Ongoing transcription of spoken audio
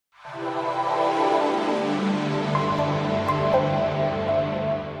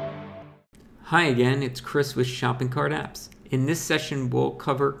Hi again, it's Chris with Shopping Cart Apps. In this session, we'll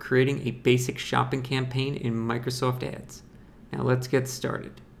cover creating a basic shopping campaign in Microsoft Ads. Now let's get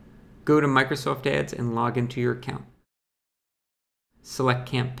started. Go to Microsoft Ads and log into your account. Select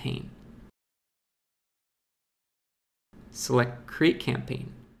Campaign. Select Create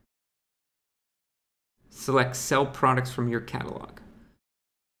Campaign. Select Sell Products from your catalog.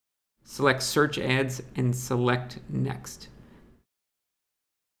 Select Search Ads and select Next.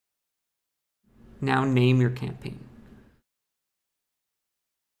 Now name your campaign.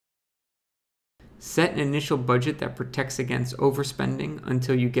 Set an initial budget that protects against overspending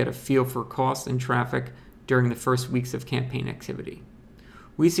until you get a feel for cost and traffic during the first weeks of campaign activity.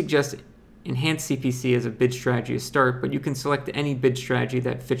 We suggest enhanced CPC as a bid strategy to start, but you can select any bid strategy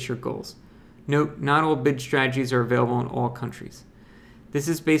that fits your goals. Note, not all bid strategies are available in all countries. This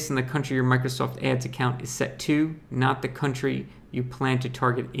is based on the country your Microsoft Ads account is set to, not the country you plan to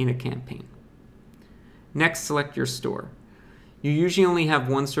target in a campaign. Next, select your store. You usually only have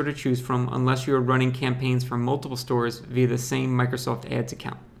one store to choose from unless you are running campaigns from multiple stores via the same Microsoft Ads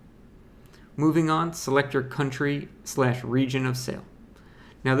account. Moving on, select your country/region of sale.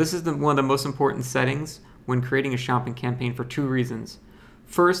 Now this is one of the most important settings when creating a shopping campaign for two reasons.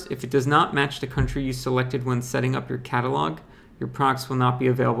 First, if it does not match the country you selected when setting up your catalog, your products will not be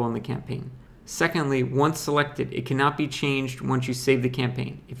available in the campaign. Secondly, once selected, it cannot be changed once you save the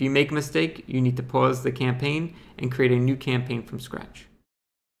campaign. If you make a mistake, you need to pause the campaign and create a new campaign from scratch.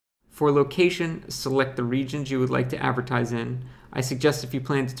 For location, select the regions you would like to advertise in. I suggest if you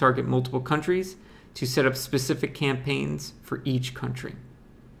plan to target multiple countries, to set up specific campaigns for each country.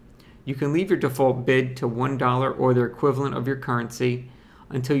 You can leave your default bid to $1 or the equivalent of your currency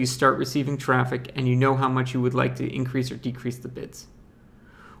until you start receiving traffic and you know how much you would like to increase or decrease the bids.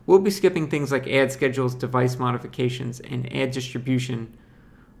 We'll be skipping things like ad schedules, device modifications, and ad distribution,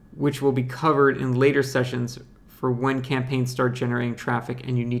 which will be covered in later sessions for when campaigns start generating traffic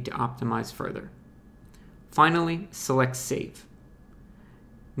and you need to optimize further. Finally, select Save.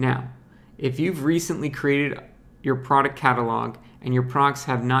 Now, if you've recently created your product catalog and your products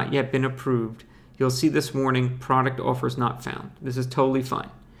have not yet been approved, you'll see this warning, product offers not found. This is totally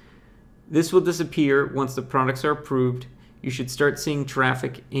fine. This will disappear once the products are approved. You should start seeing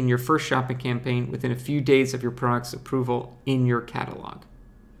traffic in your first shopping campaign within a few days of your product's approval in your catalog.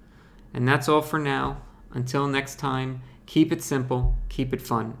 And that's all for now. Until next time, keep it simple, keep it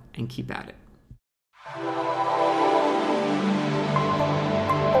fun, and keep at it.